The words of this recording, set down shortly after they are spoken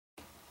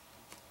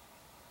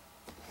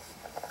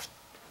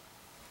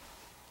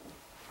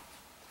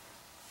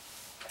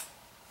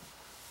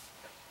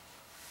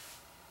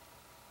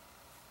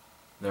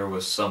there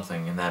was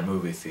something in that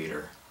movie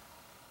theater.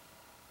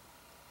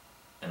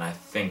 And I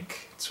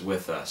think it's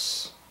with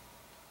us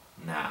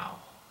now.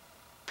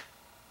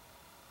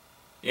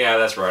 Yeah,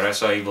 that's right. I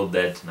saw Evil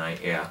Dead tonight,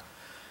 yeah.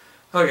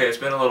 Okay, it's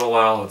been a little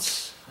while.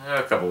 It's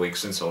a couple weeks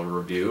since I'll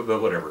review,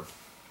 but whatever.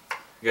 I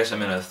guess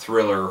I'm in a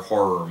thriller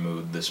horror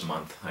mood this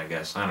month, I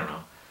guess. I don't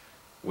know.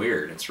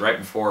 Weird. It's right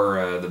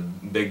before the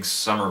big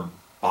summer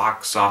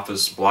box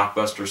office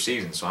blockbuster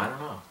season, so I don't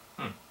know.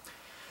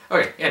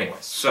 Okay,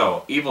 anyways,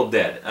 so Evil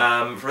Dead.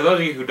 For those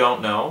of you who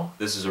don't know,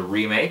 this is a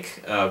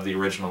remake of the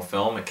original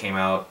film. It came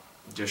out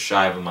just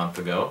shy of a month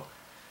ago,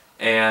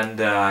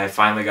 and I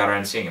finally got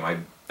around to seeing it.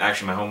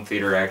 Actually, my home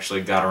theater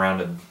actually got around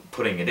to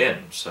putting it in,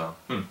 so,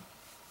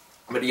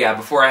 But yeah,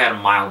 before I had a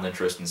mild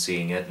interest in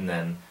seeing it, and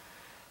then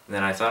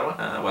I thought,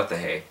 well, what the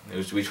hey. It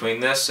was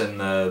between this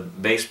and the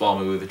baseball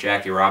movie with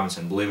Jackie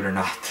Robinson. Believe it or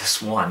not,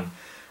 this won.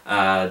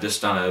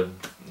 Just on a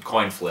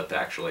coin flip,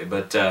 actually.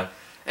 But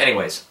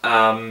anyways,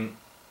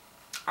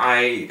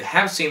 I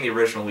have seen the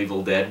original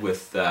Evil Dead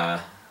with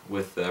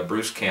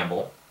Bruce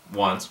Campbell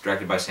once,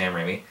 directed by Sam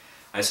Raimi.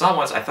 I saw it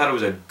once. I thought it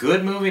was a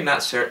good movie,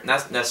 not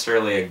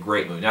necessarily a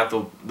great movie, not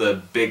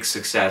the big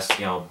success,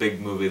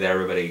 big movie that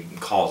everybody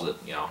calls it.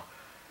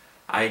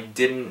 I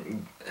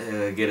didn't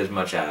get as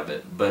much out of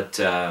it, but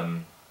I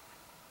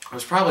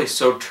was probably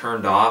so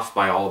turned off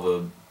by all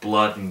the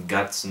blood and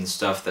guts and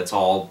stuff that's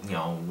all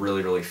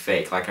really, really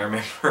fake. Like I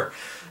remember,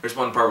 there's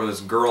one part where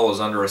this girl is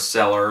under a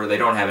cellar. They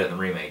don't have it in the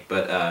remake,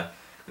 but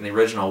in the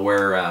original,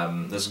 where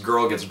this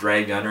girl gets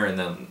dragged under and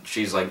then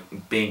she's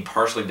like being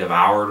partially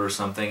devoured or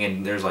something,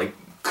 and there's like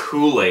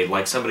Kool-Aid,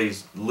 like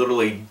somebody's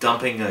literally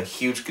dumping a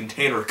huge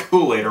container of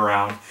Kool-Aid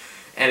around,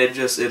 and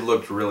it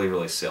looked really,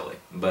 really silly.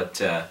 But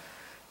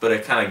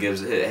it kind of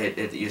gives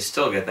you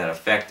still get that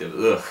effect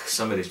of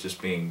somebody's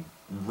just being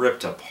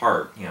ripped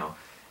apart,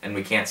 and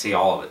we can't see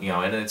all of it,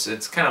 and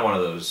it's kind of one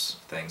of those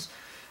things.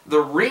 The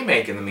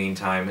remake, in the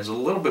meantime, is a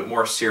little bit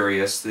more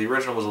serious. The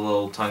original was a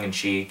little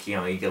tongue-in-cheek,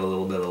 you get a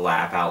little bit of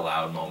laugh out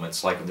loud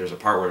moments. Like there's a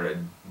part where a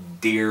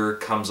deer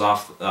comes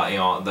off,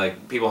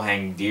 like people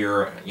hang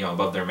deer,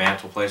 above their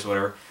mantelpiece or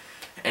whatever,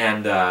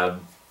 and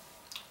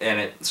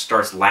it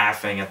starts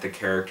laughing at the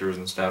characters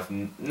and stuff.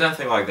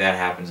 Nothing like that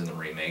happens in the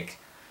remake.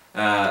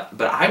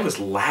 But I was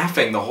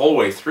laughing the whole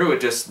way through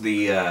it. Just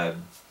the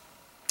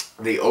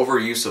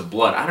overuse of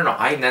blood. I don't know.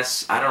 I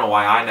don't know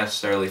why I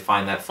necessarily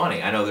find that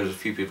funny. I know there's a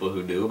few people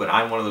who do, but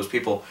I'm one of those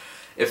people.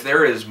 If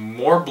there is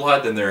more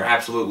blood than there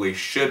absolutely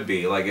should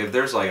be, like if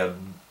there's like a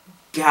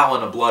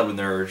gallon of blood when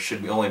there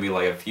should only be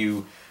like a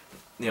few,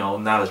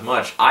 not as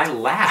much, I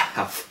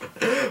laugh.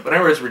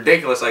 Whenever it's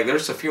ridiculous, like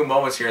there's a few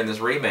moments here in this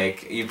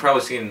remake, you've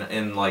probably seen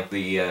in like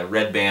the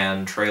Red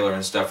Band trailer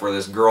and stuff, where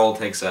this girl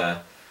takes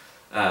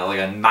like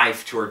a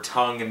knife to her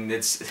tongue, and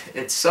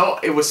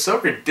it was so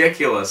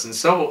ridiculous and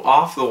so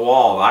off the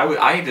wall.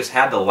 I just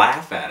had to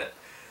laugh at it.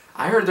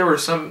 I heard there were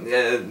some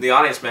the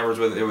audience members,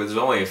 there was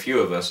only a few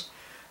of us.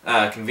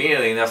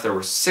 Conveniently enough, there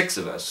were 6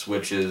 of us,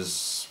 which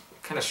is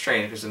kind of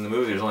strange because in the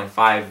movie there's only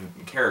 5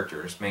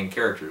 main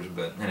characters.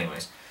 But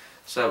anyways,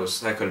 so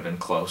that could have been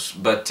close.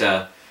 But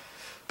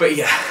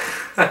yeah.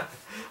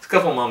 A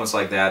couple moments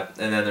like that,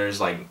 and then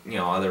there's like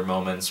other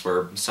moments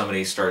where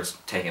somebody starts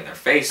taking their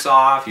face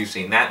off. You've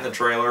seen that in the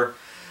trailer,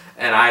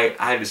 and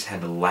I just had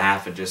to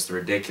laugh at just the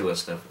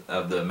ridiculousness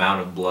of the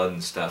amount of blood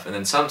and stuff. And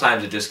then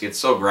sometimes it just gets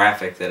so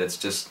graphic that it's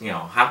just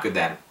how could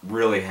that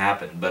really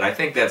happen? But I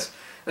think that's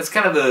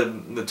kind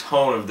of the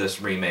tone of this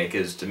remake,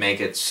 is to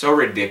make it so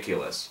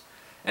ridiculous,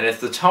 and it's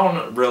the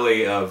tone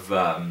really of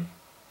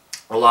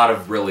a lot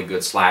of really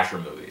good slasher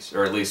movies,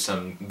 or at least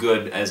some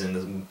good, as in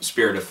the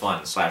spirit of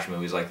fun, slasher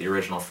movies like the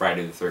original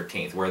Friday the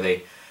 13th, where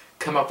they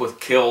come up with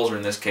kills, or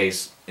in this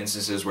case,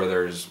 instances where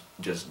there's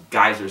just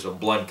geysers of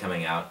blood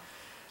coming out,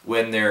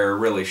 when there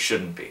really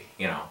shouldn't be,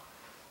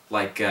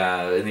 Like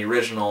in the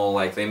original,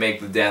 like they make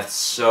the deaths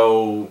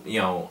so,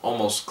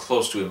 almost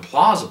close to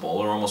implausible,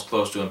 or almost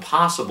close to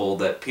impossible,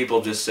 that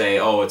people just say,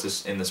 oh,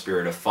 it's in the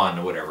spirit of fun,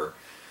 or whatever.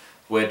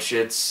 Which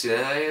it's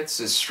a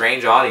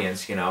strange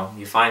audience,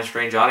 You find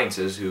strange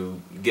audiences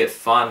who get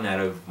fun out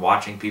of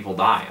watching people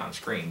die on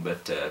screen,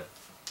 but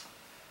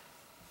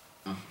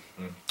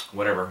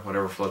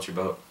whatever floats your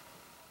boat.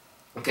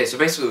 Okay, so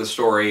basically the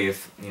story,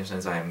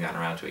 since I haven't gotten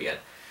around to it yet,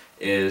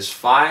 is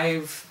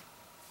 5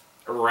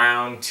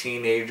 around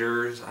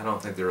teenagers. I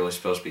don't think they're really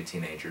supposed to be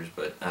teenagers,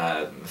 but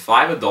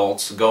 5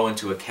 adults go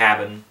into a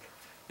cabin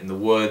in the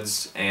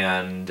woods,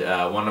 and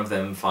one of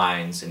them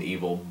finds an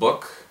evil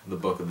book, the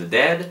Book of the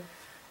Dead,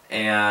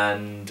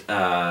 and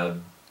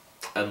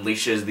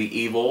unleashes the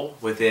evil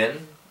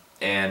within,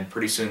 and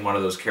pretty soon one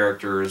of those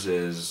characters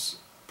is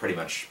pretty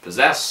much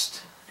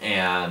possessed,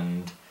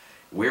 and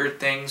weird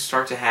things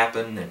start to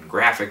happen, and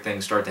graphic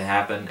things start to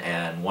happen,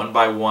 and one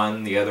by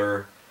one the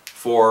other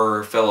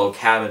 4 fellow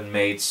cabin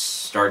mates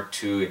start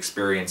to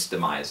experience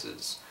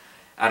demises.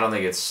 I don't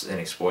think it's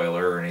any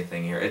spoiler or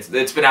anything here. It's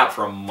been out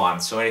for a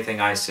month, so anything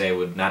I say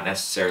would not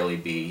necessarily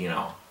be,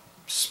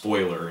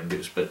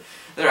 spoiler-induced, but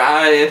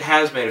it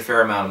has made a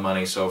fair amount of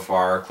money so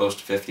far, close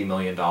to $50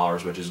 million,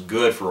 which is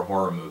good for a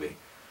horror movie.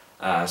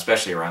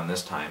 especially around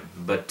this time.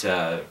 But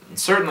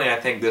certainly I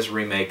think this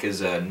remake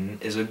is a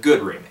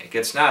good remake.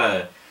 It's not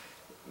a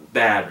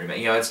bad remake.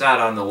 You know, it's not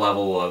on the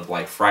level of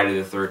like Friday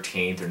the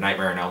 13th or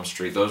Nightmare on Elm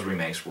Street. Those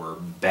remakes were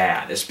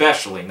bad,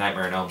 especially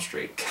Nightmare on Elm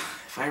Street.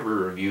 If I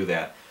ever review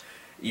that,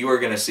 you are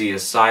going to see a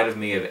side of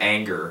me of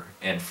anger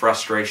and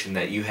frustration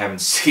that you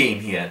haven't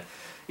seen yet.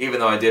 Even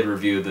though I did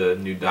review the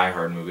new Die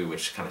Hard movie,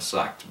 which kind of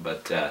sucked.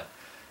 But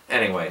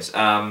anyways,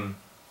 that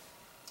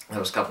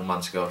was a couple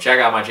months ago. Check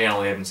out my channel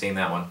if you haven't seen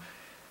that one.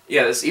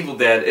 Yeah, this Evil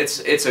Dead,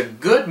 it's a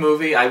good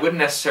movie. I wouldn't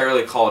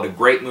necessarily call it a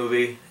great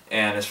movie.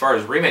 And as far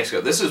as remakes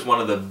go, this is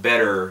one of the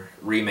better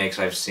remakes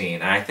I've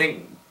seen. And I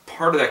think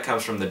part of that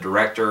comes from the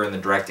director and the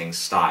directing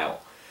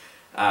style.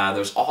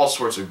 There's all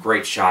sorts of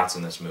great shots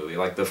in this movie.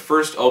 Like the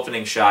first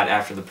opening shot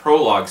after the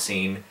prologue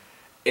scene,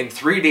 in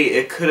 3D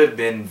it could have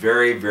been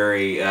very,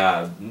 very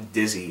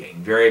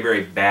dizzying, very,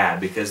 very bad,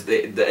 because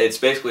it's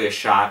basically a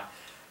shot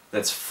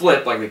that's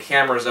flipped, like the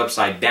camera's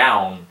upside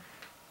down,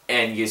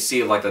 and you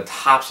see like the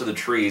tops of the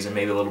trees and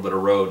maybe a little bit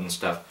of road and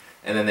stuff,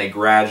 and then they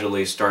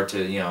gradually start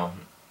to, you know,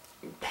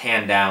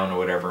 pan down or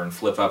whatever and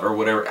flip up or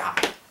whatever.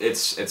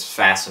 It's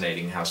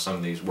fascinating how some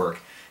of these work.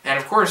 And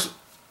of course,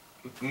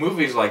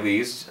 movies like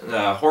these,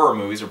 horror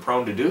movies, are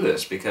prone to do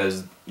this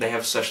because they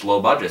have such low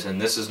budgets, and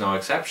this is no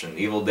exception.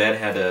 Evil Dead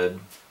had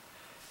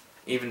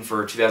even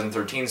for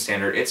 2013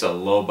 standard, it's a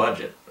low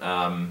budget.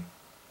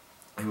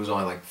 It was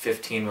only like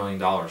 $15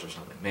 million or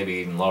something, maybe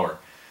even lower.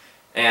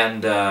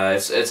 And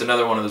it's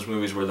another one of those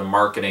movies where the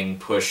marketing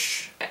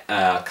push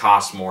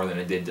cost more than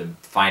it did to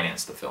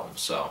finance the film,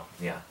 so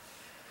yeah.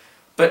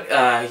 But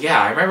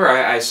yeah, I remember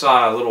I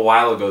saw a little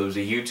while ago, there was a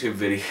YouTube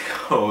video,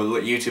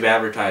 YouTube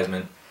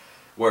advertisement,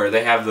 where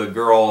they have the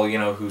girl, you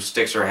know, who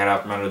sticks her head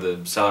out from under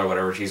the cellar or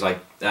whatever. She's like,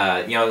 you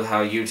know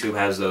how YouTube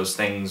has those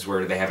things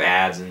where they have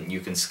ads and you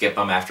can skip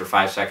them after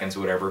 5 seconds or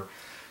whatever.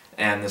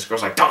 And this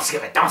girl's like, don't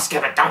skip it, don't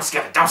skip it, don't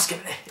skip it, don't skip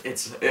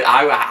it.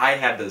 I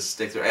had to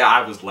stick through it.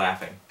 I was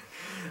laughing.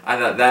 I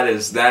thought that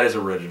is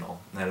original.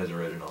 That is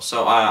original.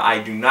 So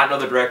I do not know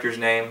the director's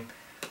name,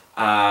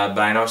 but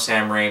I know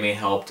Sam Raimi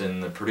helped in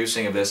the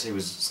producing of this.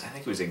 I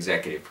think he was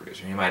executive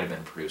producer. He might have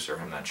been producer.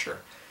 I'm not sure.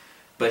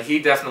 But he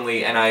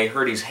definitely, and I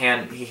heard he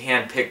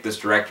handpicked this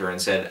director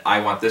and said,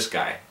 I want this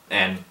guy,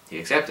 and he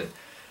accepted,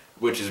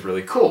 which is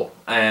really cool.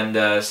 And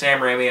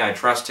Sam Raimi, I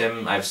trust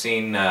him. I've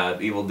seen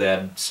Evil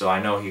Dead, so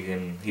I know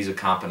he's a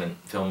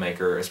competent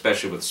filmmaker,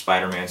 especially with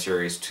Spider-Man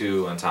Series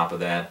 2 on top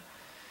of that,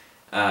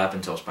 up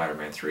until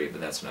Spider-Man 3,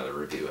 but that's another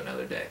review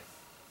another day.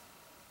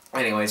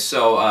 Anyway,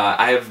 so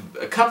I have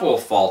a couple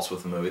of faults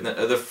with the movie.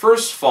 The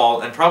first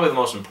fault, and probably the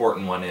most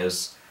important one,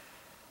 is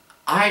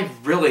I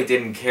really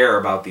didn't care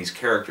about these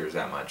characters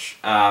that much.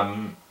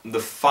 The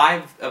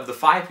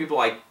five people,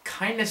 I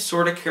kind of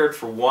sort of cared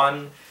for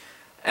one,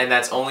 and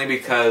that's only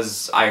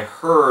because I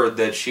heard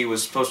that she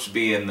was supposed to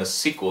be in the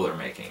sequel they're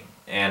making,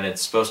 and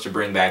it's supposed to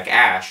bring back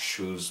Ash,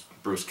 who's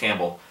Bruce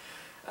Campbell,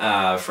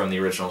 from the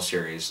original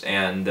series,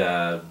 and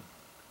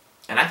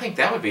I think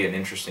that would be an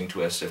interesting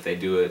twist if they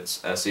do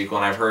a sequel,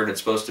 and I've heard it's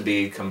supposed to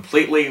be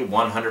completely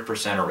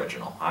 100%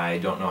 original. I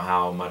don't know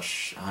how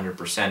much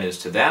 100% is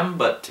to them,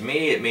 but to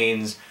me it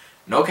means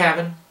no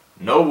cabin,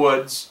 no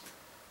woods,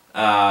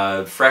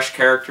 fresh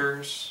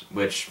characters,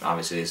 which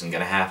obviously isn't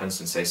going to happen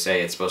since they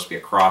say it's supposed to be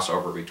a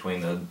crossover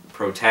between the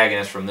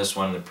protagonist from this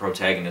one and the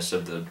protagonist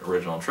of the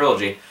original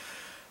trilogy.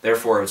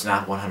 Therefore, it's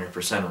not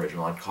 100%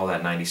 original. I'd call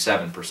that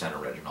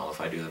 97% original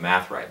if I do the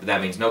math right. But that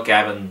means no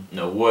cabin,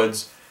 no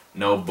woods,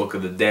 no Book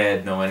of the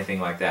Dead, no anything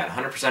like that.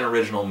 100%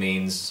 original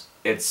means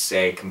it's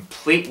a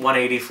complete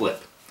 180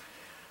 flip,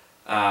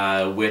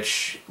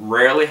 which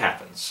rarely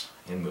happens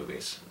in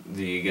movies.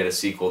 You get a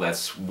sequel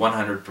that's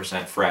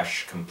 100%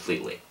 fresh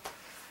completely.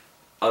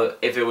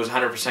 If it was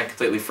 100%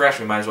 completely fresh,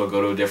 we might as well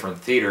go to a different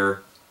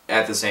theater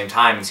at the same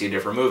time and see a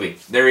different movie.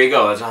 There you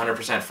go, that's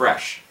 100%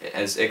 fresh,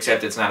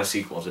 except it's not a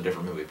sequel, it's a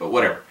different movie, but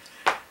whatever.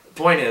 The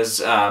point is,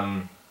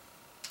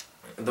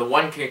 the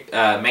one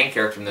main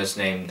character in this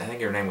name, I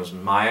think her name was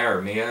Maya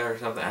or Mia or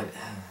something.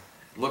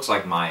 It looks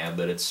like Maya,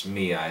 but it's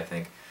Mia, I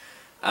think.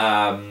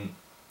 I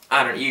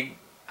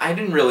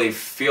didn't really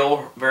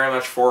feel very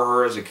much for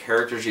her as a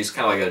character. She's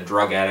kind of like a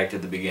drug addict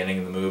at the beginning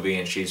of the movie,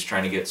 and she's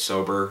trying to get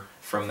sober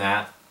from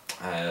that.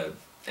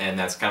 And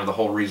that's kind of the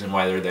whole reason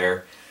why they're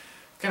there.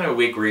 Kind of a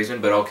weak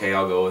reason, but okay,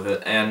 I'll go with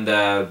it. And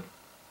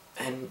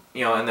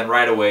you know, and then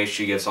right away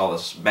she gets all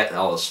this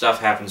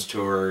stuff happens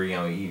to her. You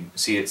know, you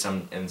see it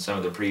in some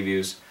of the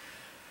previews,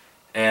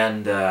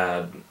 and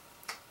I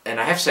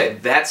have to say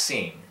that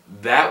scene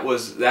that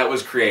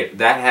was creative.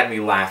 That had me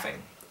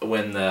laughing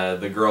when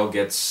the girl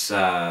gets.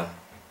 I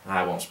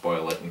won't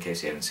spoil it in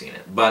case you haven't seen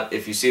it, but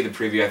if you see the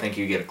preview, I think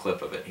you get a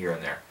clip of it here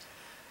and there.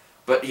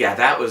 But yeah,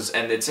 that was,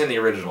 and it's in the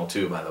original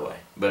too, by the way.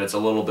 But it's a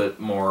little bit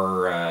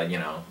more, you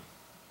know,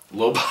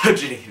 low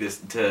budgety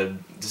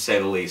to say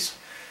the least.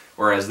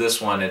 Whereas this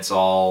one, it's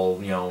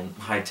all, you know,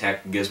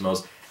 high-tech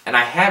gizmos. And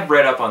I have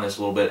read up on this a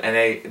little bit, and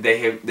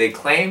they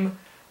claim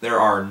there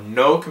are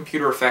no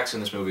computer effects in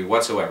this movie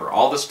whatsoever.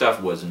 All the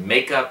stuff was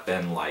makeup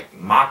and like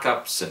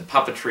mock-ups and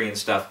puppetry and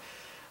stuff.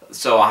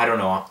 So I don't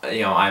know,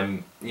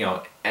 I'm,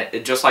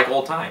 just like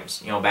old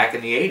times, back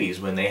in the 80s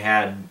when they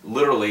had,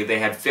 literally, they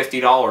had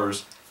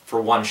 $50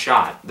 for one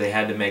shot. They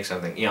had to make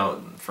something,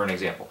 for an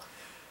example.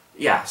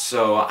 Yeah,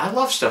 so I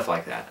love stuff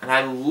like that. And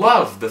I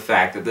love the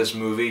fact that this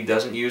movie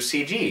doesn't use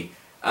CG.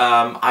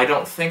 I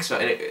don't think so.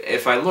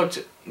 If I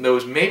looked, there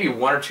was maybe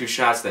one or two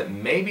shots that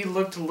maybe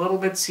looked a little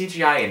bit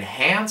CGI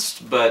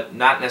enhanced, but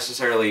not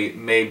necessarily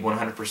made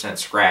 100%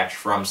 scratch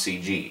from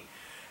CG.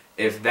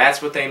 If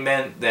that's what they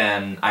meant,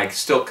 then I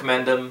still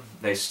commend them.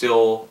 They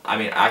still, I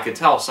mean, I could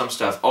tell some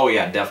stuff, oh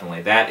yeah,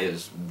 definitely, that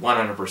is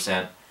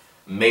 100%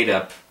 made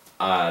up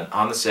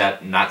on the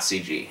set, not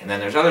CG. And then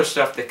there's other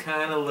stuff that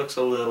kind of looks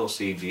a little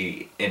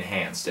CG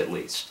enhanced, at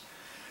least.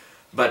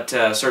 But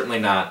certainly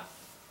not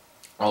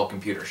all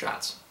computer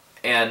shots.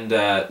 And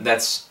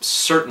that's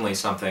certainly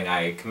something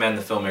I commend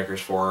the filmmakers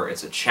for.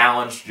 It's a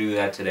challenge to do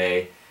that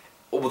today.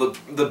 Well,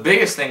 the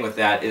biggest thing with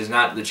that is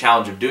not the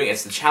challenge of doing it,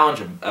 it's the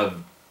challenge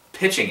of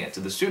pitching it to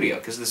the studio.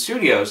 Because the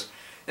studios,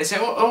 they say,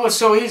 oh, it's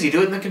so easy,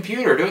 do it in the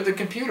computer, do it in the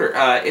computer.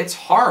 It's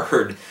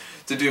hard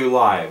to do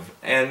live.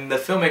 And the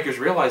filmmakers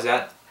realize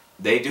that.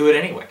 They do it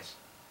anyways.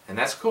 And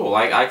that's cool.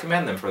 I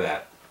commend them for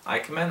that. I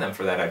commend them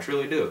for that, I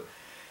truly do.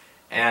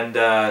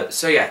 And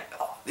so yeah,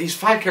 these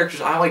 5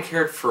 characters, I only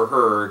cared for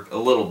her a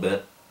little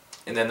bit.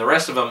 And then the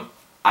rest of them,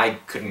 I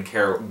couldn't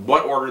care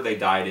what order they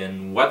died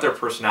in, what their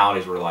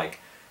personalities were like.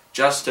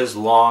 Just as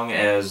long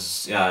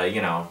as,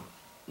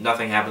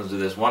 nothing happens to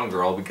this one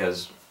girl,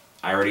 because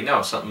I already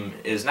know something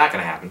is not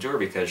going to happen to her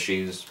because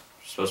she's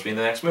supposed to be in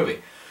the next movie.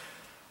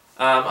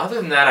 Other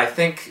than that, I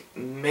think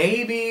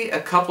maybe a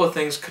couple of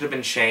things could have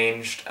been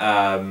changed.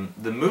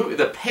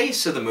 The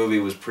pace of the movie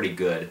was pretty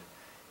good.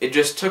 It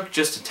just took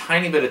just a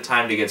tiny bit of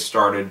time to get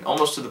started,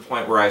 almost to the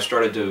point where I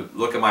started to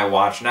look at my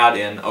watch, not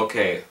in,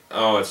 okay,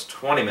 oh, it's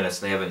 20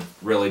 minutes and they haven't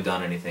really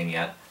done anything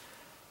yet.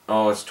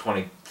 Oh, it's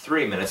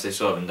 23 minutes, they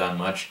still haven't done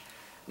much.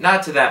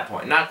 Not to that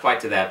point, not quite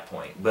to that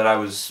point, but I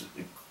was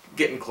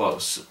getting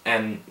close.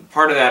 And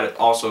part of that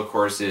also, of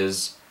course,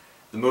 is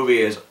the movie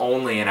is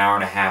only an hour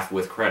and a half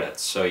with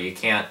credits, so you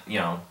can't,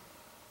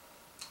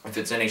 if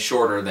it's any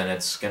shorter, then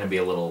it's going to be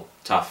a little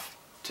tough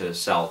to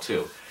sell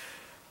too.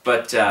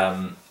 But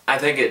I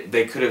think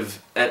they could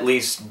have at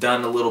least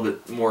done a little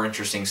bit more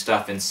interesting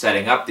stuff in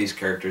setting up these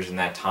characters in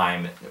that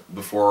time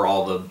before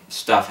all the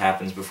stuff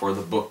happens, before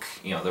the book,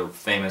 the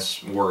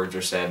famous words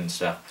are said and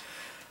stuff.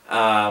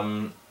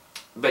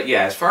 But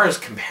yeah, as far as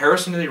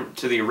comparison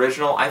to the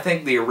original, I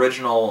think the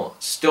original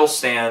still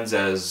stands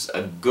as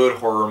a good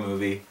horror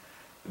movie.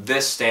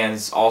 This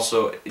stands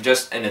also,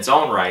 just in its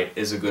own right,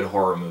 is a good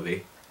horror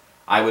movie.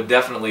 I would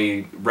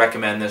definitely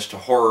recommend this to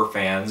horror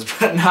fans,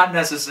 but not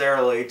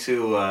necessarily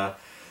to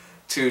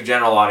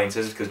general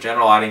audiences, because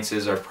general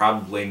audiences are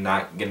probably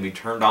not going to be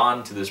turned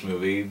on to this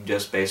movie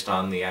just based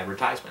on the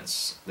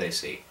advertisements they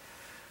see.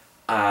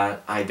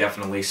 I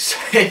definitely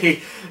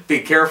say be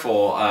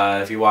careful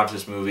if you watch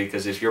this movie,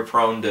 because if you're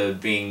prone to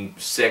being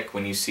sick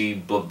when you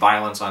see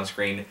violence on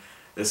screen,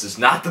 this is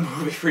not the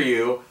movie for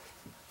you.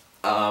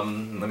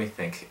 Let me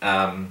think.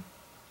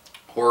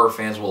 Horror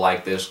fans will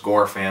like this.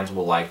 Gore fans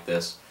will like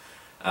this.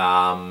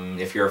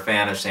 If you're a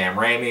fan of Sam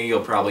Raimi, you'll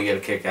probably get a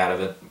kick out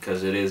of it,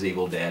 because it is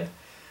Evil Dead.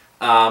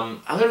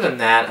 Other than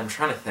that, I'm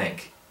trying to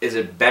think. Is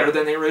it better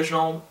than the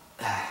original?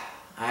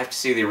 I have to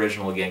see the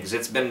original again, because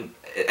it's been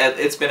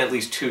at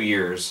least 2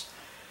 years.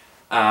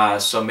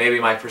 So maybe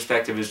my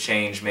perspective has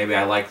changed. Maybe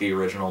I like the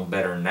original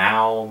better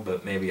now,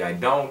 but maybe I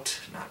don't.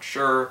 Not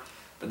sure.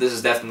 But this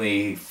is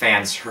definitely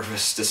fan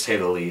service, to say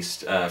the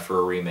least, for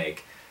a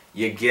remake.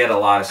 You get a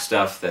lot of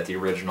stuff that the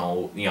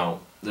original,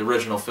 the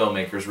original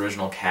filmmakers,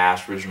 original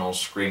cast, original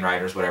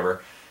screenwriters,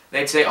 whatever,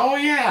 they'd say, oh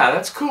yeah,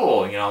 that's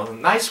cool,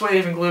 nice way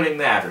of including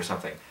that, or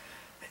something.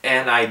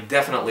 And I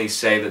definitely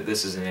say that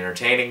this is an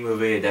entertaining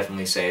movie. I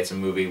definitely say it's a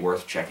movie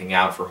worth checking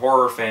out for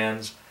horror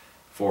fans,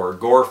 for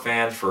gore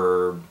fans,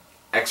 for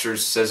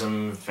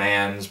exorcism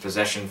fans,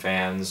 possession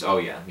fans. Oh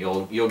yeah,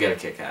 you'll get a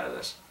kick out of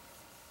this.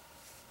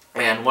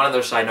 And one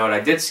other side note,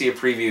 I did see a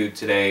preview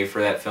today for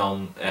that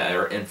film,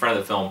 or in front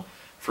of the film,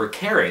 for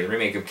Carrie, the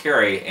remake of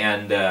Carrie,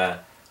 and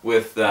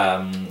with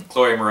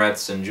Chloe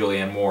Moretz and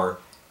Julianne Moore.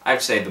 I have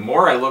to say, the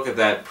more I look at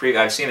that preview,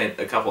 I've seen it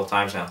a couple of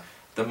times now,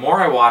 the more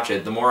I watch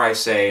it, the more I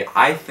say,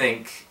 I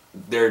think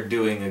they're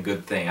doing a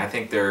good thing. I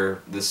think the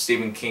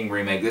Stephen King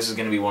remake, this is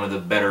going to be one of the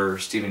better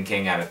Stephen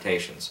King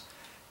adaptations.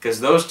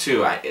 Because those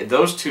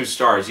two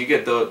stars, you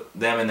get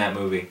them in that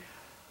movie,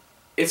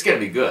 it's going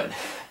to be good.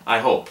 I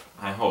hope.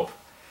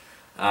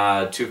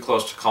 Too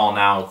close to call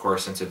now, of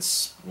course, since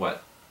it's,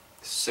 what,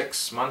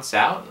 6 months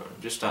out?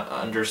 Just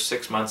under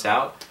 6 months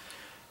out.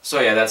 So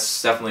yeah,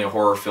 that's definitely a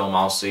horror film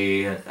I'll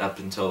see. Up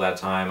until that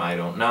time, I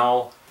don't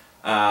know.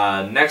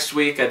 Next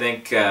week, I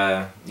think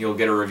you'll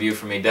get a review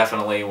from me,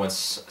 definitely,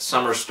 once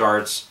summer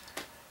starts.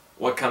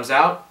 What comes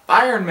out?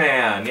 Iron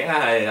Man!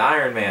 Yeah,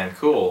 Iron Man,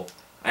 cool.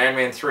 Iron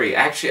Man 3.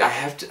 Actually, I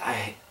have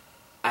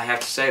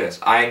to say this.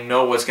 I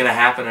know what's going to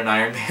happen in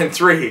Iron Man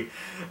 3.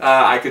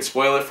 I could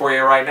spoil it for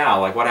you right now,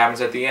 like what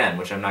happens at the end,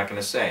 which I'm not going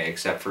to say,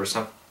 except for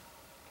some...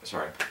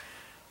 Sorry.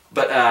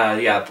 But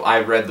yeah,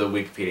 I read the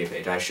Wikipedia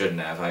page. I shouldn't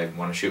have. I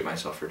want to shoot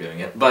myself for doing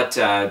it. But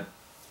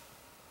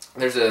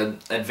there's an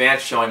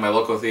advanced showing. My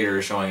local theater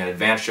is showing an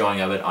advanced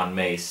showing of it on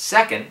May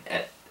 2nd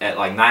at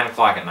like 9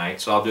 o'clock at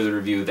night. So I'll do the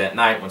review that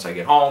night once I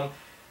get home.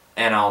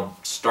 And I'll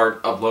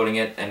start uploading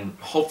it, and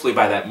hopefully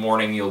by that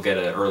morning you'll get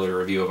an early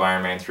review of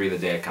Iron Man 3 the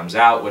day it comes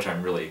out, which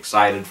I'm really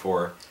excited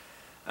for.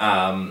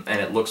 And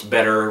it looks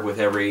better with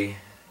every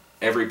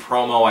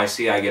promo I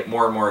see. I get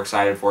more and more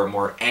excited for it,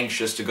 more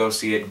anxious to go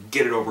see it,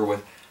 get it over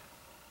with,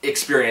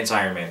 experience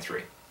Iron Man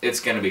 3. It's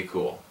going to be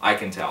cool. I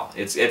can tell.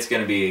 It's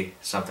going to be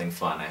something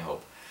fun, I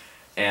hope.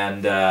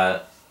 And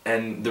the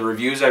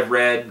reviews I've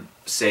read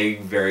say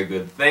very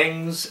good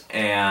things,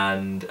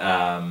 and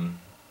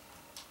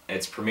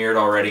it's premiered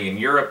already in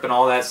Europe and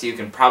all that, so you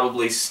can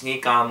probably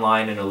sneak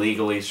online and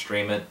illegally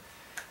stream it.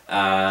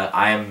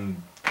 I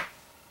am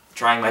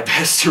trying my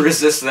best to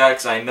resist that,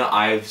 because I know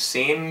I've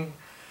seen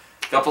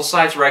a couple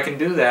sites where I can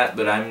do that,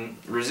 but I'm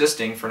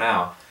resisting for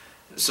now.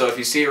 So if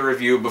you see a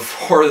review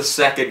before the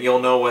 2nd,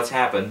 you'll know what's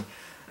happened.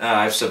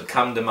 I've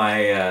succumbed to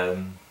my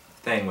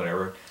thing,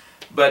 whatever.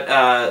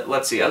 But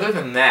let's see, other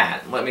than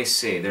that, let me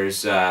see.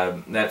 There's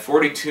that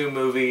 42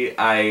 movie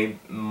I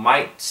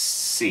might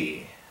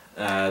see.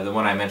 The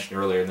one I mentioned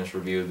earlier in this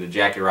review, the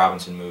Jackie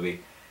Robinson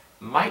movie.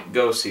 Might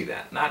go see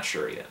that. Not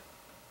sure yet.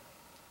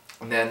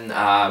 And then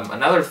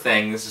another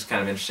thing, this is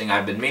kind of interesting,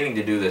 I've been meaning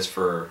to do this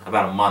for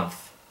about a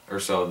month or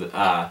so,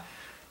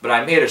 but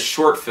I made a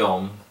short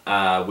film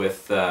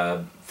with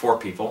 4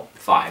 people,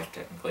 5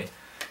 technically,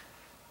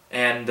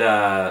 and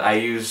I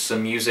used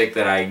some music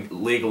that I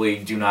legally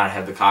do not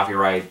have the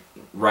copyright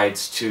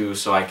rights to,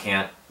 so I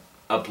can't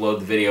upload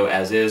the video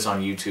as is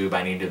on YouTube.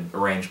 I need to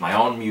arrange my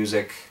own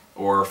music,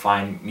 or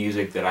find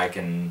music that I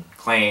can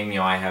claim, you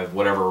know, I have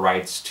whatever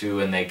rights to,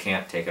 and they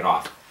can't take it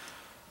off.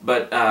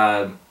 But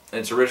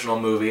it's an original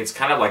movie. It's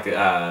kind of like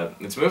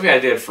it's a movie I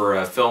did for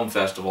a film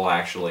festival,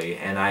 actually.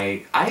 And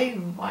I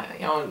you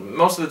know,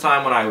 most of the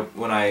time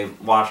when I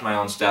watch my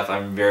own stuff,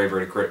 I'm very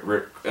very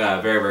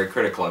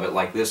critical of it.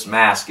 Like, this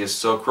mask is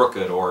so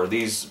crooked, or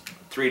these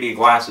 3D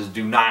glasses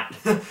do not.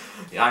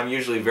 I'm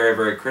usually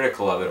very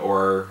critical of it.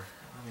 Or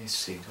let me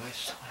see, do I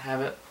still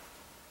have it?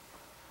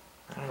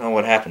 I don't know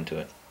what happened to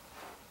it.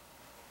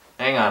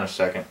 Hang on a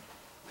second.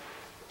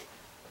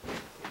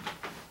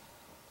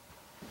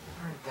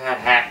 Where'd that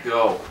hat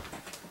go?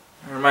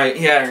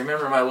 Yeah,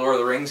 remember my Lord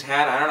of the Rings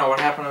hat? I don't know what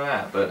happened to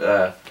that,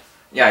 but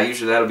yeah,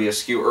 usually that'll be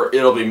askew, or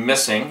it'll be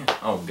missing.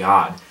 Oh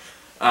God,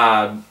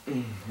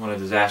 what a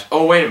disaster!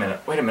 Oh, wait a minute.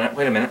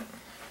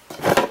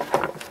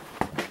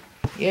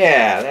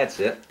 Yeah, that's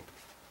it.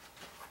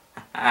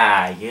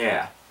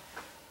 Yeah.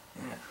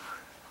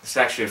 It's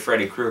actually a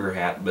Freddy Krueger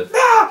hat, but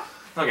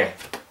okay.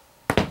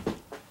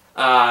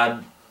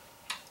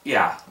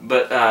 Yeah,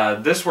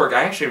 but this work,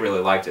 I actually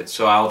really liked it,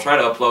 so I'll try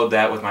to upload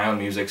that with my own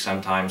music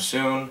sometime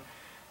soon,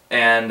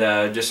 and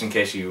just in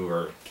case you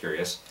were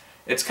curious,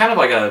 it's kind of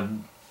like a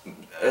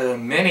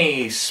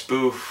mini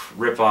spoof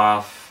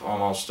ripoff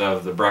almost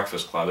of The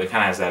Breakfast Club. It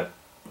kind of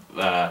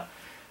has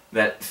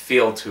that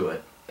feel to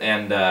it,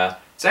 and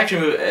it's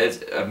actually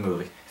a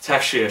movie. It's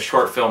actually a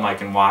short film I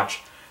can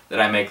watch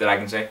that I make that I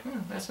can say,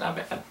 that's not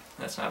bad,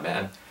 that's not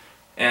bad.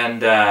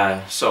 And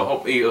so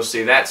hopefully you'll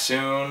see that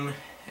soon.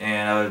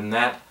 And other than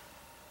that,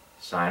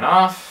 sign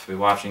off. Be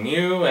watching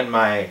you and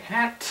my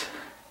hat.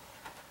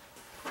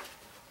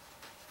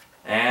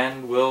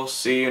 And we'll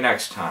see you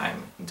next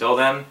time. Until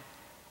then,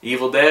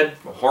 Evil Dead,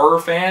 horror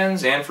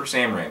fans, and for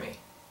Sam Raimi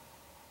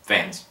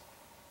fans.